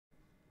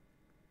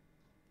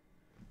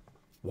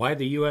Why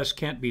the U.S.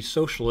 Can't Be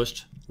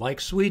Socialist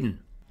Like Sweden.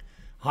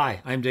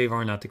 Hi, I'm Dave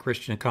Arnott, the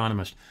Christian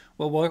Economist.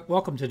 Well,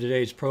 welcome to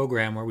today's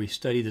program where we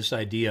study this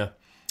idea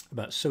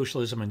about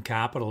socialism and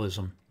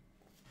capitalism.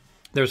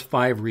 There's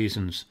 5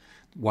 reasons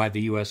why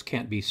the U.S.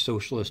 can't be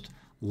socialist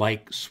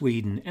like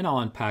Sweden, and I'll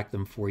unpack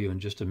them for you in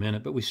just a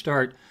minute. But we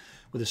start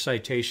with a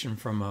citation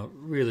from a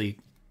really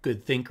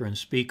good thinker and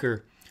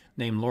speaker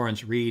named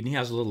Lawrence Reed, and he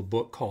has a little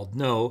book called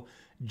No,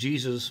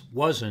 Jesus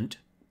Wasn't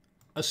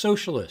a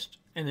Socialist.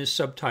 And his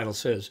subtitle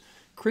says,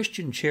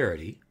 Christian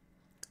charity,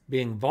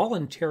 being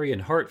voluntary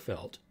and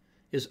heartfelt,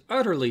 is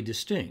utterly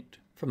distinct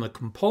from the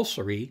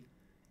compulsory,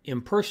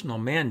 impersonal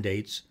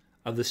mandates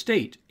of the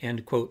state.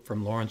 End quote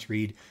from Lawrence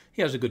Reed.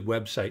 He has a good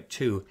website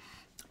too,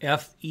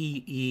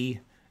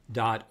 fee.org.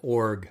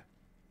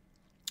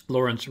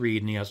 Lawrence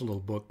Reed, and he has a little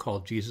book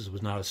called Jesus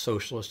Was Not a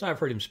Socialist. I've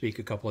heard him speak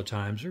a couple of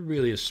times. He's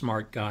really a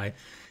smart guy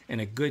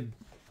and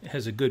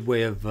has a good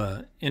way of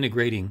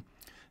integrating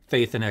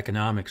faith and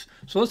economics.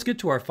 So let's get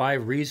to our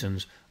 5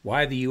 reasons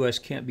why the U.S.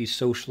 can't be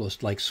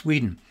socialist like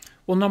Sweden.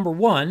 Well, number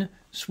 1,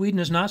 Sweden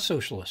is not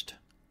socialist.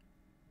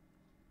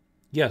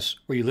 Yes,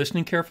 were you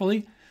listening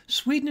carefully?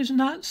 Sweden is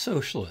not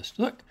socialist.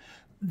 Look,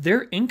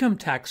 their income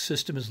tax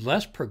system is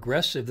less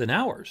progressive than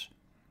ours.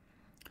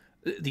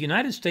 The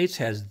United States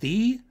has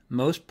the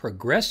most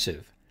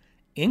progressive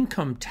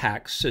income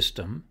tax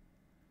system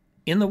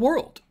in the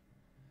world,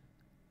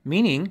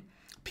 meaning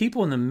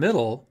people in the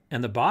middle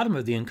and the bottom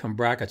of the income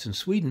brackets in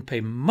Sweden pay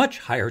much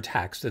higher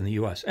tax than the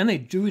U.S., and they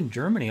do in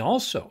Germany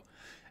also.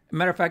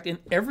 Matter of fact, in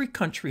every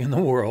country in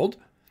the world,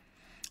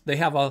 they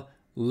have a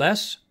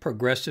less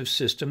progressive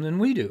system than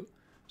we do.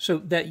 So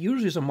that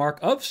usually is a mark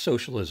of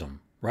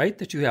socialism, right?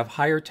 That you have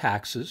higher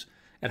taxes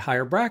at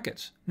higher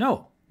brackets.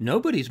 No,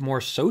 nobody's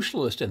more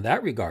socialist in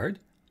that regard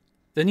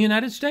than the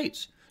United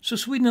States. So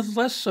Sweden is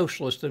less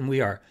socialist than we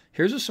are.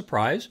 Here's a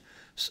surprise.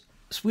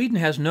 Sweden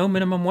has no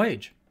minimum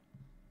wage.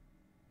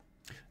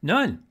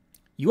 None.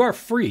 You are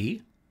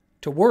free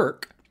to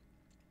work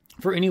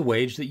for any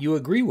wage that you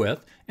agree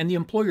with, and the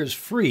employer is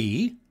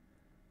free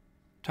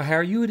to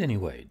hire you at any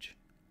wage.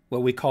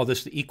 Well, we call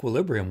this the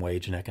equilibrium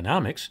wage in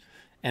economics.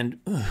 And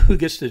who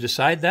gets to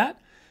decide that?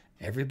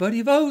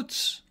 Everybody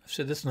votes. I've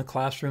said this in the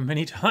classroom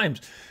many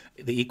times.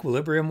 The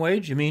equilibrium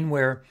wage, you mean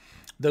where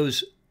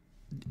those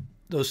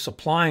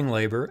supplying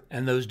labor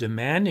and those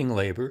demanding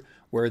labor,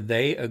 where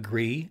they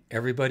agree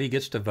everybody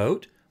gets to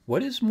vote?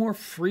 What is more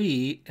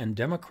free and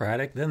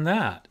democratic than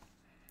that?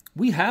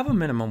 We have a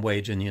minimum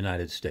wage in the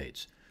United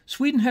States.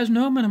 Sweden has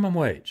no minimum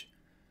wage.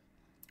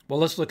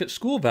 Well, let's look at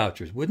school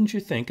vouchers. Wouldn't you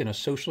think in a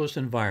socialist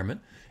environment,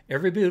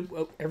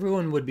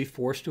 everyone would be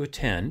forced to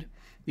attend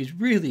these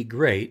really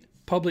great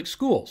public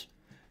schools?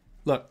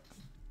 Look,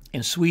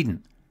 in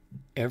Sweden,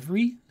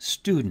 every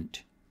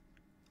student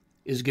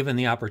is given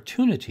the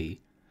opportunity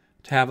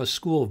to have a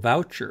school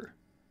voucher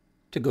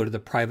to go to the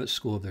private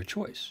school of their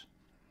choice.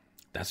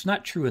 That's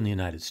not true in the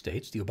United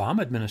States. The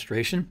Obama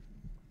administration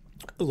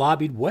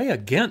lobbied way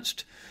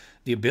against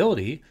the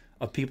ability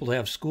of people to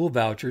have school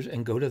vouchers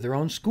and go to their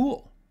own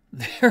school.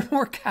 They're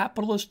more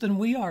capitalist than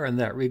we are in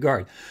that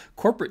regard.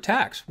 Corporate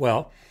tax.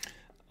 Well,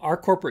 our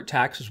corporate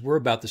taxes were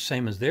about the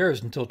same as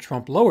theirs until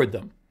Trump lowered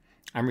them.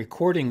 I'm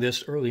recording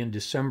this early in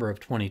December of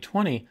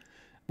 2020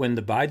 when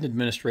the Biden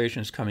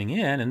administration is coming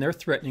in and they're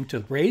threatening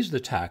to raise the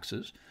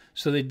taxes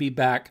so they'd be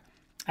back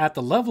at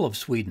the level of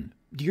Sweden.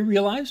 Do you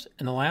realize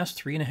in the last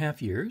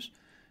 3.5 years,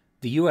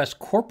 the U.S.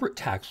 corporate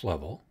tax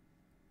level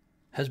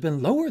has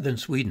been lower than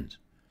Sweden's?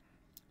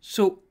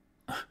 So,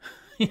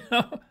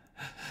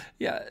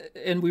 yeah,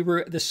 and we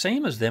were the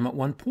same as them at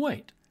one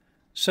point.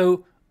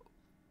 So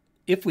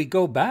if we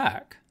go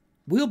back,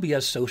 we'll be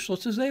as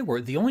socialist as they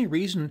were. The only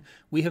reason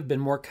we have been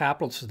more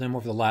capitalist than them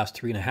over the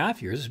last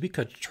 3.5 years is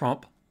because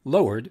Trump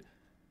lowered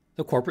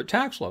the corporate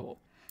tax level.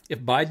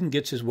 If Biden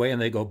gets his way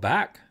and they go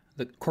back,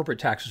 the corporate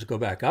taxes go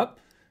back up,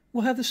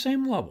 we'll have the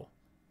same level.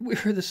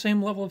 We're the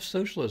same level of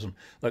socialism.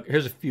 Look,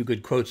 here's a few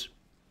good quotes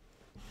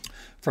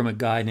from a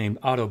guy named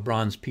Otto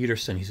Brons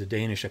Petersen. He's a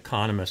Danish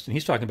economist, and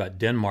he's talking about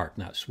Denmark,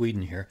 not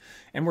Sweden here.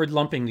 And we're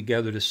lumping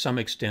together to some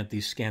extent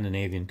these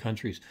Scandinavian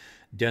countries,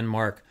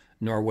 Denmark,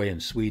 Norway,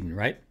 and Sweden,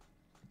 right?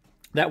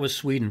 That was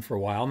Sweden for a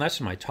while, and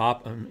that's in my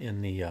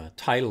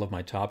title of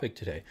my topic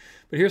today.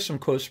 But here's some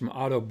quotes from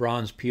Otto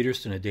Brons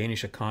Petersen, a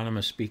Danish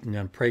economist speaking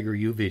on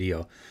PragerU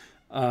video.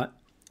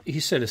 He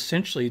said,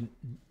 essentially,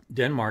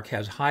 Denmark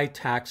has high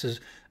taxes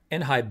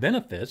and high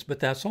benefits,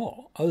 but that's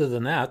all. Other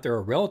than that, they're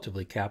a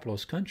relatively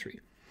capitalist country.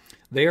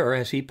 They are,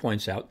 as he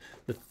points out,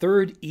 the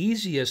 3rd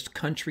easiest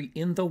country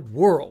in the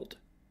world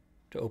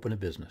to open a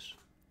business.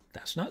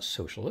 That's not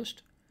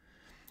socialist.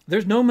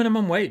 There's no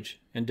minimum wage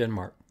in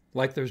Denmark,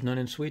 like there's none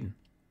in Sweden.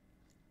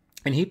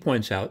 And he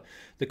points out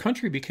the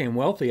country became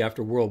wealthy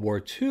after World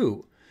War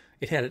II.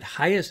 It had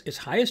its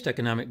highest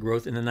economic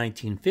growth in the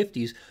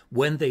 1950s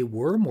when they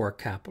were more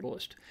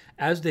capitalist.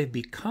 As they've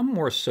become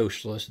more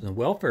socialist and the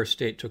welfare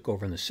state took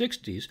over in the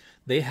 60s,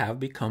 they have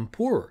become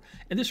poorer.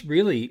 And this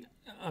really,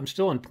 I'm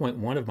still on point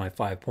 1 of my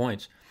 5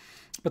 points,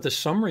 but the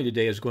summary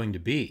today is going to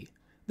be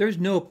There's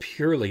no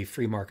purely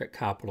free market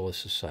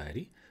capitalist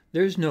society.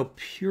 There's no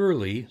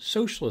purely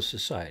socialist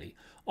society.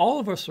 All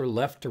of us are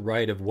left to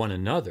right of one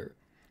another,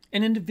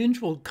 and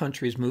individual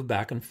countries move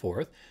back and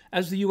forth,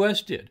 as the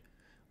U.S. did.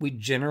 We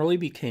generally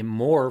became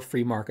more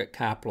free market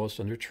capitalist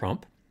under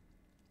Trump.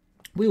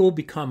 We will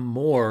become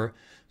more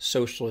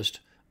socialist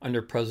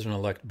under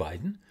President-elect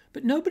Biden,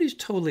 but nobody's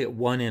totally at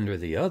one end or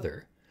the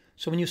other.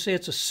 So when you say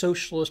it's a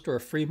socialist or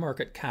a free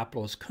market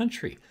capitalist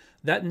country,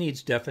 that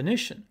needs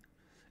definition.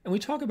 And we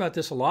talk about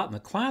this a lot in the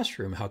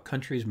classroom, how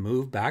countries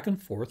move back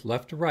and forth,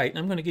 left to right, and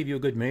I'm going to give you a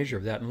good measure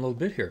of that in a little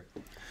bit here.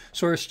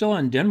 So we're still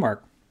on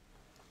Denmark.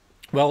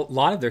 Well, a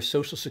lot of their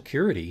Social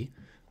Security,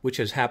 which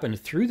has happened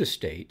through the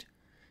state,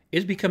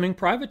 is becoming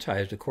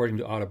privatized, according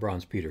to Otto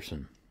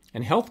Brons-Petersen.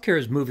 And healthcare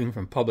is moving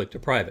from public to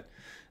private.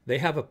 They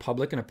have a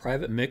public and a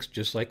private mix,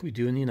 just like we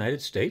do in the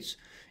United States.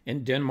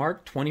 In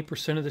Denmark,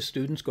 20% of the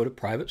students go to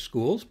private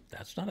schools.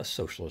 That's not a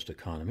socialist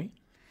economy.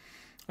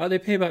 They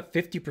pay about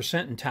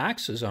 50% in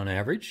taxes on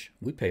average.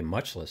 We pay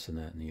much less than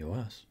that in the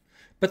U.S.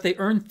 But they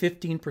earn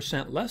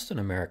 15% less than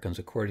Americans,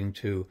 according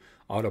to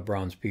Otto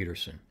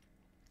Brons-Petersen.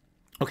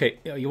 Okay,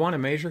 you want a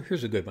measure?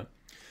 Here's a good one.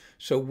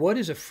 So what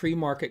is a free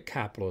market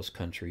capitalist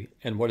country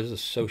and what is a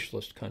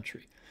socialist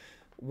country?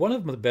 One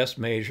of the best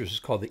measures is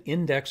called the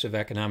Index of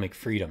Economic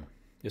Freedom.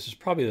 This is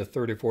probably the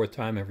third or fourth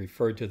time I've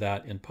referred to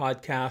that in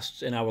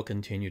podcasts, and I will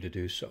continue to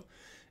do so.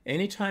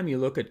 Anytime you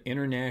look at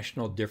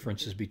international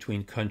differences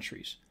between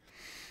countries,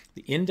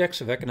 the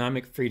Index of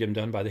Economic Freedom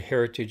done by the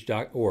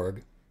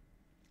heritage.org,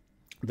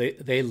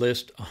 they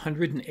list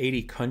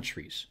 180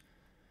 countries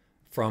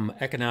from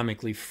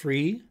economically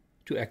free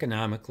to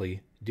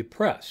economically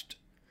depressed.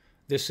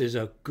 This is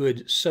a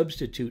good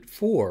substitute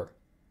for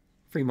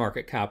free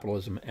market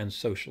capitalism and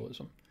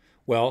socialism.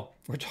 Well,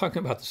 we're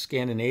talking about the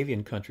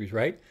Scandinavian countries,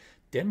 right?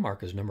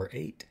 Denmark is number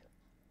 8.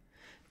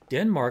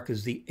 Denmark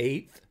is the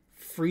 8th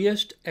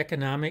freest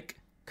economic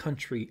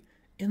country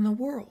in the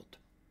world.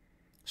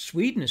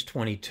 Sweden is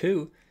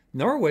 22,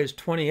 Norway is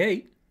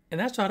 28, and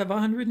that's out of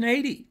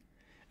 180.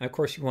 And of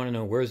course, you want to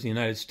know, where's the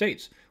United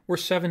States? We're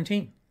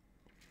 17.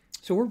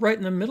 So we're right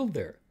in the middle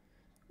there.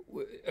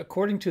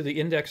 According to the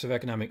Index of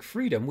Economic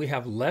Freedom, we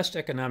have less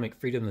economic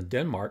freedom than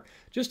Denmark,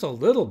 just a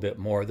little bit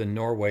more than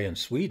Norway and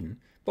Sweden,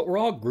 but we're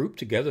all grouped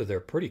together. They're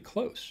pretty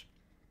close.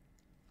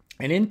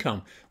 And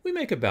income, we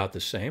make about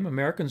the same.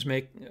 Americans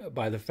make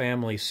by the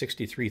family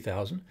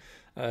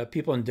 $63,000.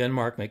 People in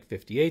Denmark make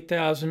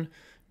 $58,000.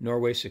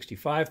 Norway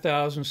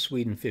 $65,000.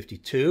 Sweden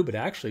 $52,000. But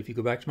actually, if you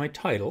go back to my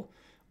title,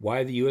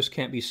 why the U.S.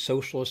 can't be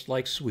socialist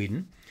like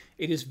Sweden,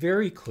 it is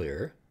very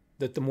clear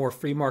that the more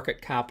free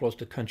market capitalist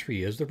a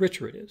country is, the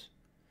richer it is.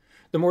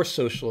 The more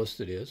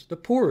socialist it is, the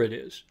poorer it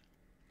is.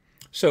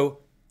 So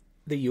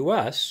the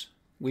U.S.,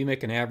 we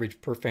make an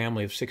average per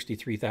family of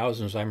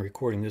 $63,000 as I'm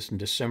recording this in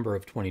December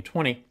of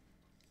 2020.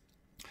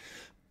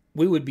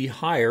 We would be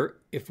higher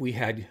if we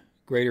had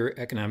greater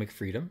economic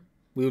freedom.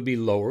 We would be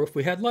lower if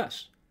we had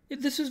less.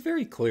 This is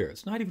very clear.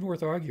 It's not even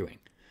worth arguing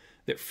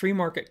that free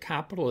market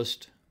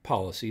capitalist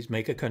policies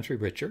make a country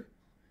richer.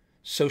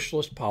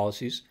 Socialist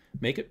policies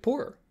make it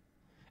poorer.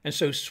 And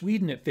so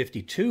Sweden at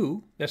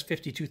 52, that's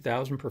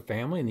 52,000 per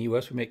family. In the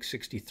U.S., we make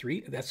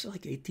 63. That's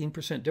like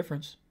 18%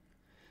 difference.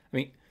 I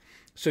mean,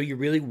 so you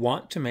really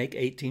want to make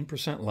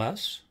 18%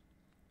 less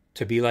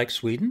to be like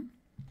Sweden?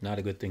 Not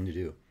a good thing to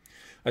do.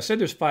 I said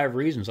there's 5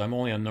 reasons. I'm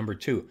only on number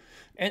 2.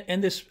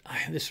 And this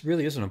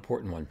really is an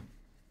important one.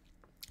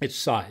 It's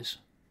size.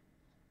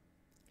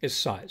 It's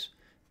size.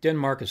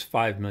 Denmark is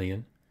 5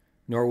 million.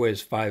 Norway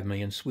is 5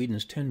 million. Sweden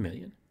is 10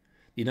 million.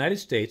 The United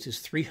States is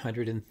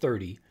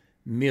 330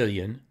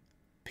 million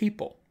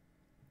people.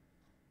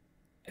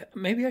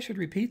 Maybe I should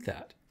repeat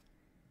that.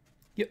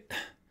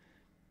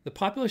 The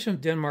population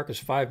of Denmark is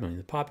 5 million.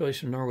 The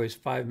population of Norway is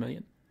 5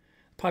 million.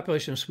 The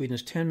population of Sweden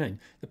is 10 million.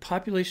 The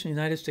population of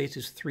the United States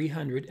is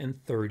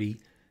 330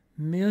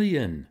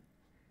 million.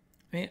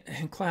 I mean,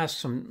 in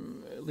class,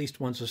 at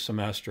least once a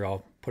semester,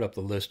 I'll put up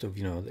the list of,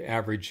 the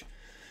average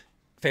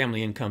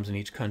family incomes in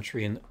each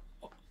country, and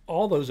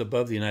all those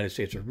above the United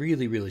States are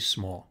really, really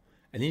small.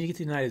 And then you get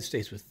to the United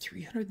States with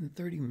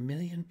 330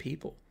 million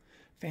people,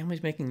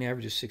 families making an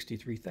average of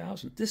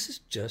 63,000. This is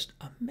just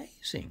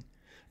amazing.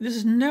 This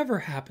has never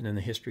happened in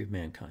the history of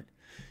mankind.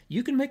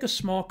 You can make a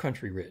small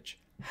country rich.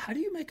 How do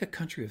you make a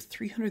country of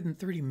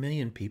 330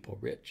 million people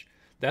rich?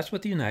 That's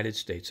what the United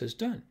States has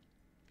done.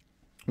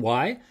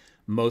 Why?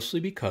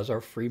 Mostly because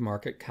our free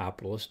market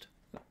capitalist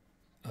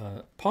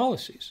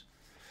policies.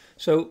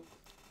 So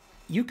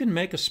you can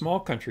make a small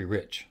country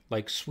rich,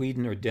 like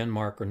Sweden or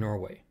Denmark or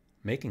Norway.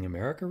 Making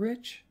America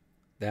rich?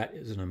 That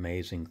is an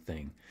amazing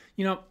thing.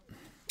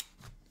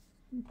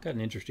 Got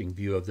an interesting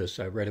view of this.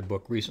 I read a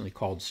book recently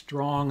called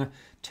Strong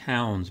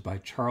Towns by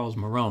Charles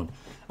Marone.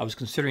 I was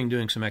considering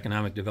doing some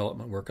economic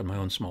development work in my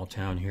own small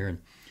town here and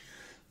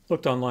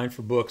looked online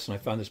for books, and I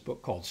found this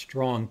book called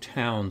Strong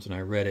Towns, and I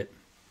read it.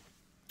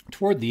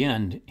 Toward the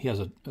end, he has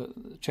a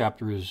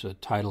chapter is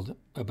titled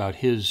about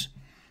his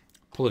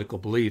political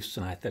beliefs,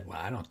 and I thought,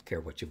 well, I don't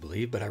care what you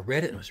believe, but I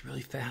read it and it was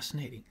really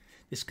fascinating.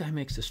 This guy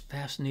makes this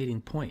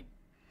fascinating point.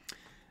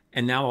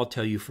 And now I'll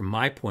tell you from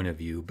my point of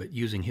view, but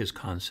using his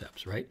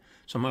concepts, right?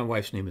 So my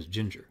wife's name is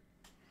Ginger.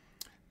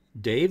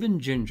 Dave and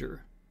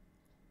Ginger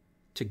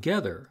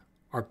together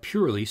are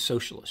purely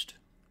socialist.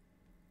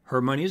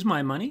 Her money is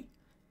my money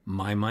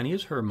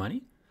is her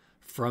money,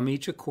 from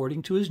each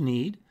according to his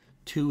need,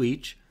 to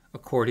each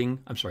according,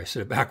 I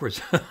said it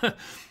backwards,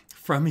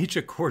 from each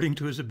according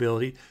to his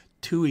ability,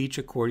 to each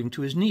according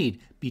to his need,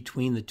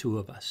 between the two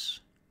of us,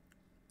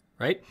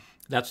 right?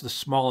 That's the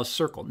smallest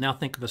circle. Now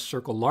think of a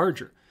circle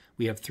larger.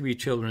 We have 3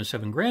 children and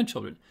 7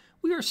 grandchildren.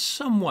 We are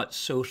somewhat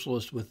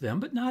socialist with them,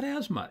 but not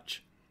as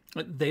much.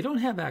 They don't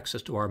have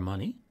access to our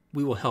money.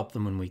 We will help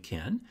them when we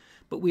can,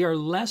 but we are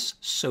less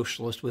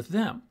socialist with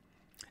them.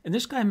 And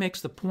this guy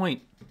makes the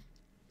point,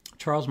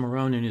 Charles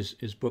Marone in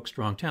his book,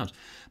 Strong Towns.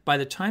 By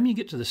the time you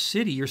get to the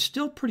city, you're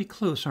still pretty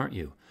close, aren't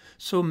you?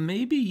 So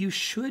maybe you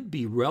should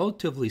be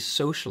relatively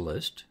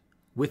socialist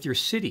with your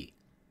city.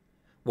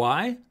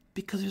 Why?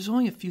 Because there's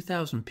only a few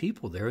thousand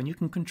people there and you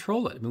can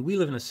control it. I mean, we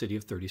live in a city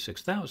of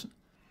 36,000,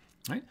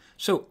 right?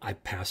 So I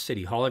pass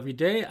City Hall every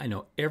day. I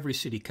know every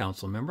city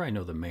council member. I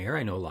know the mayor.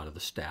 I know a lot of the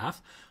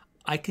staff.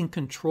 I can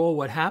control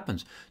what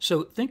happens.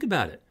 So think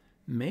about it.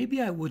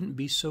 Maybe I wouldn't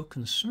be so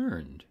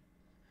concerned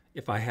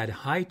if I had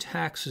high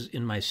taxes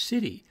in my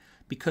city,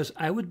 because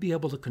I would be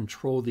able to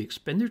control the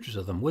expenditures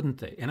of them, wouldn't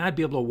they? And I'd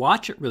be able to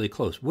watch it really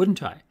close,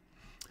 wouldn't I?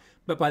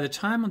 But by the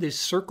time these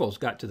circles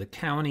got to the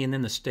county and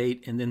then the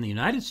state and then the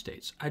United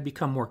States, I'd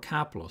become more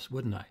capitalist,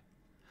 wouldn't I?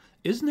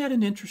 Isn't that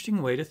an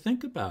interesting way to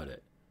think about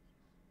it?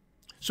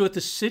 So at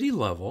the city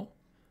level,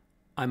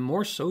 I'm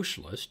more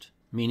socialist,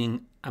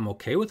 meaning I'm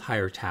okay with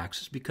higher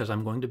taxes because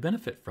I'm going to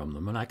benefit from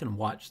them and I can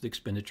watch the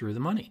expenditure of the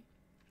money.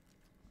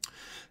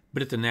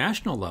 But at the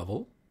national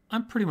level,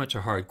 I'm pretty much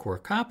a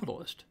hardcore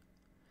capitalist.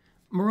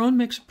 Marone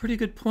makes a pretty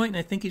good point, and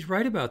I think he's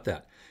right about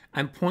that.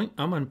 I'm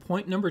on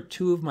point number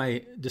 2 of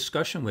my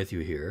discussion with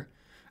you here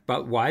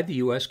about why the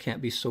U.S.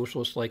 can't be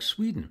socialist like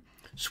Sweden.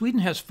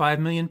 Sweden has 5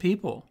 million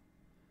people.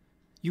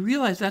 You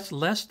realize that's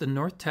less than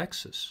North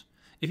Texas.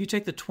 If you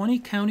take the 20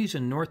 counties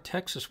in North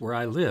Texas where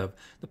I live,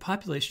 the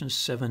population is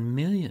 7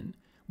 million.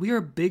 We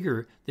are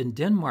bigger than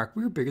Denmark.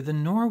 We are bigger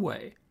than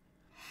Norway.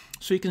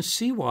 So you can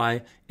see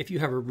why, if you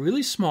have a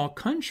really small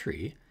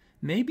country,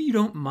 maybe you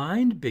don't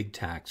mind big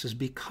taxes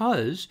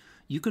because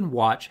you can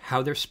watch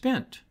how they're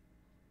spent.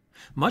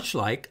 Much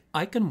like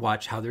I can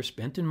watch how they're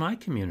spent in my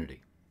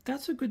community.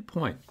 That's a good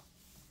point.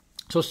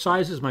 So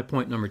size is my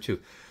point number 2.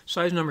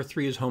 Size number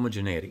 3 is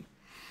homogeneity.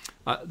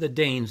 The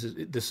Danes,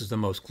 this is the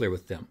most clear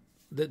with them.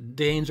 The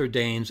Danes are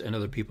Danes and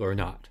other people are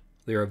not.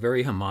 They are a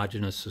very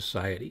homogeneous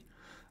society.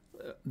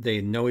 They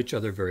know each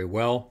other very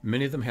well.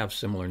 Many of them have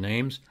similar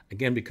names,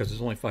 again, because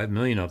there's only 5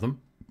 million of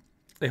them.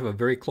 They have a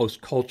very close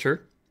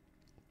culture,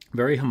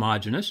 very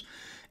homogeneous,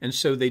 and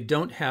so they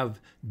don't have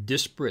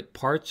disparate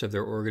parts of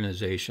their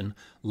organization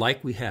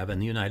like we have in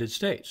the United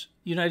States.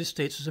 The United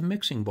States is a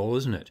mixing bowl,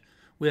 isn't it?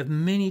 We have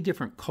many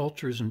different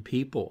cultures and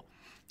people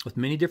with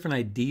many different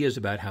ideas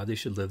about how they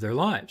should live their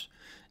lives.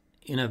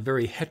 In a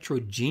very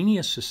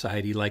heterogeneous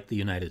society like the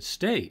United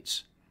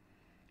States,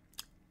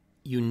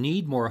 you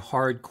need more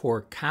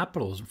hardcore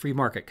capitalism, free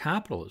market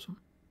capitalism.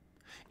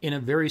 In a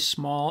very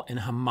small and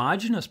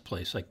homogeneous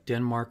place like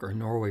Denmark or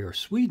Norway or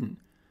Sweden,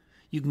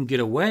 you can get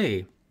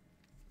away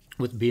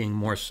with being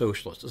more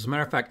socialist. As a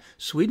matter of fact,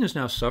 Sweden is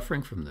now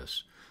suffering from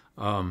this.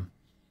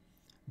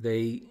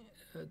 The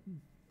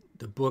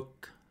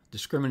book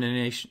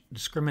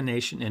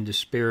Discrimination and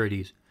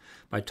Disparities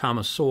by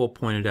Thomas Sowell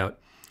pointed out,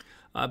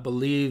 I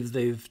believe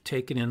they've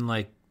taken in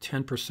like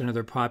 10% of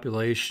their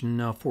population,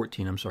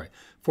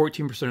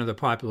 14% of the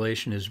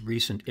population is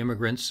recent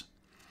immigrants,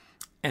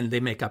 and they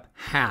make up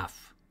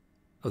half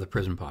of the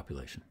prison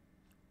population.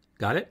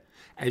 Got it?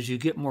 As you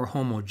get more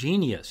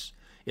homogeneous,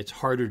 it's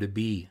harder to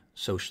be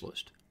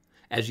socialist.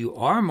 As you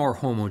are more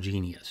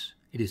homogeneous,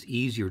 it is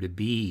easier to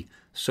be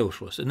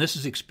socialist. And this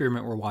is the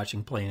experiment we're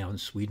watching playing out in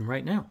Sweden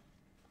right now.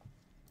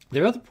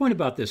 The other point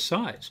about this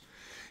size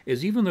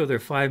is even though they're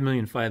 5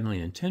 million,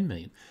 and 10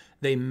 million,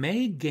 they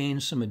may gain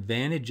some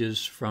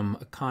advantages from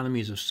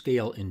economies of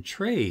scale in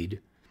trade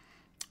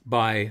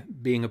by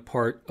being a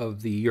part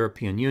of the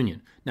European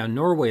Union. Now,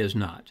 Norway is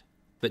not,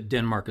 but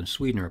Denmark and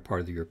Sweden are a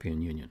part of the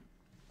European Union.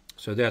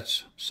 So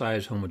that's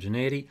size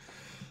homogeneity.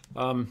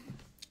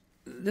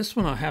 This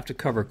one I'll have to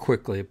cover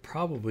quickly. It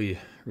probably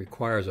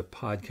requires a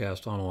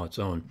podcast on its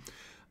own.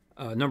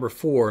 Number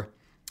 4,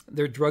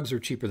 their drugs are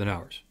cheaper than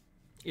ours.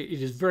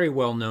 It is very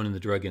well known in the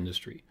drug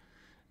industry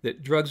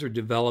that drugs are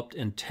developed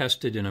and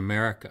tested in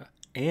America,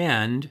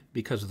 and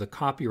because of the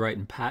copyright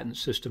and patent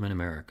system in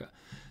America,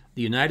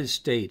 the United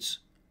States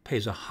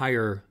pays a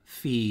higher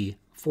fee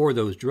for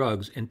those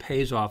drugs and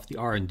pays off the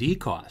R&D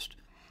cost.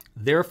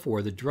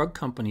 Therefore, the drug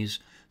companies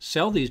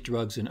sell these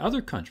drugs in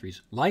other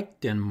countries like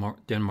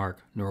Denmark,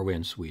 Norway,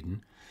 and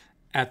Sweden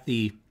at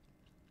the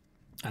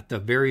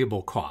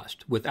variable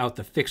cost without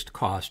the fixed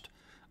cost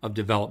of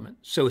development.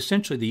 So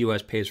essentially the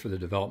U.S. pays for the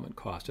development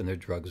cost and their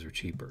drugs are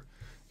cheaper.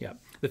 Yeah.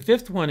 The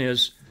 5th one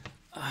is,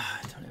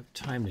 I don't have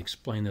time to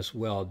explain this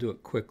well. I'll do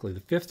it quickly.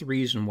 The 5th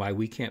reason why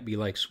we can't be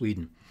like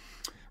Sweden.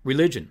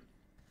 religion,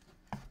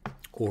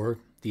 or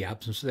the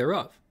absence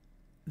thereof.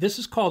 This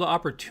is called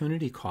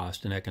opportunity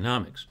cost in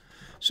economics.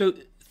 So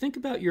think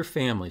about your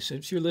family.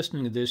 Since you're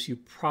listening to this, you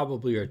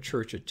probably are a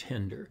church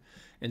attender.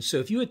 And so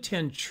if you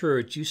attend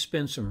church, you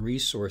spend some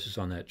resources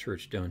on that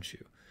church, don't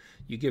you?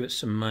 You give it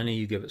some money,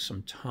 you give it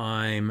some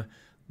time.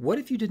 What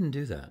if you didn't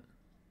do that?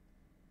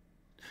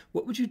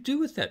 What would you do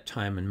with that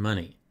time and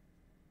money?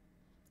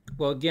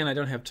 Well, again, I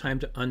don't have time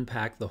to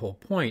unpack the whole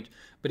point,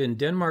 but in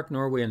Denmark,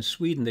 Norway, and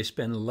Sweden, they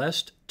spend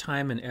less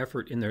time and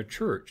effort in their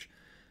church.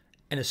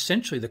 And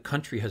essentially, the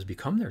country has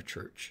become their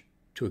church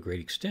to a great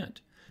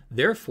extent.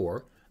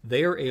 Therefore,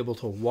 they are able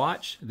to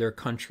watch their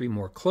country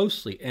more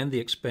closely and the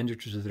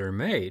expenditures that are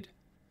made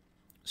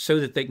so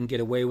that they can get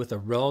away with a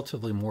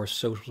relatively more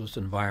socialist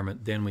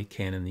environment than we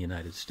can in the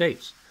United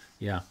States.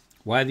 Yeah,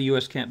 why the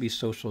U.S. can't be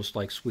socialist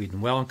like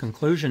Sweden? Well, in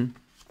conclusion,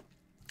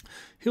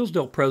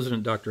 Hillsdale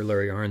President Dr.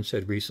 Larry Arnn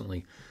said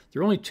recently,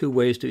 there are only two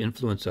ways to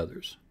influence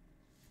others,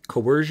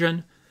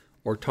 coercion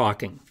or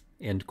talking,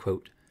 end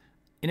quote.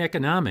 In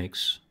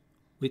economics,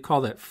 we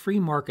call that free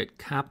market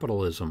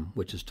capitalism,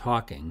 which is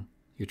talking.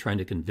 You're trying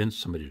to convince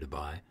somebody to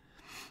buy.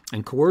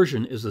 And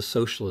coercion is the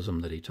socialism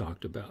that he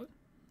talked about.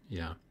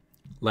 Yeah.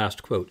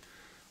 Last quote.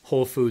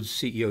 Whole Foods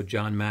CEO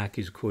John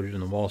Mackey is quoted in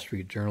the Wall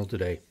Street Journal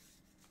today.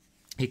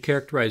 He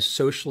characterized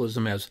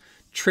socialism as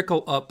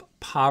trickle-up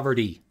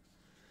poverty,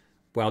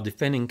 while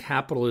defending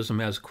capitalism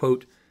as,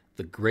 quote,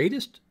 the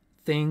greatest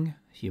thing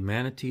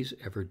humanity's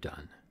ever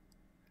done,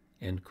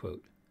 end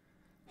quote.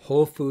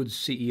 Whole Foods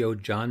CEO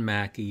John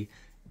Mackey,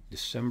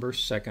 December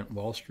 2nd,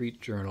 Wall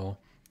Street Journal.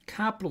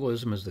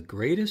 Capitalism is the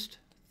greatest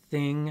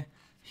thing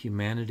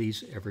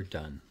humanity's ever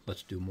done.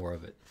 Let's do more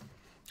of it.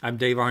 I'm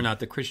Dave Arnott,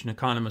 the Christian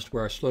Economist,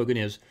 where our slogan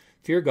is,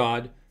 fear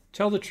God,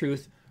 tell the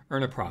truth,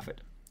 earn a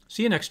profit.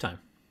 See you next time.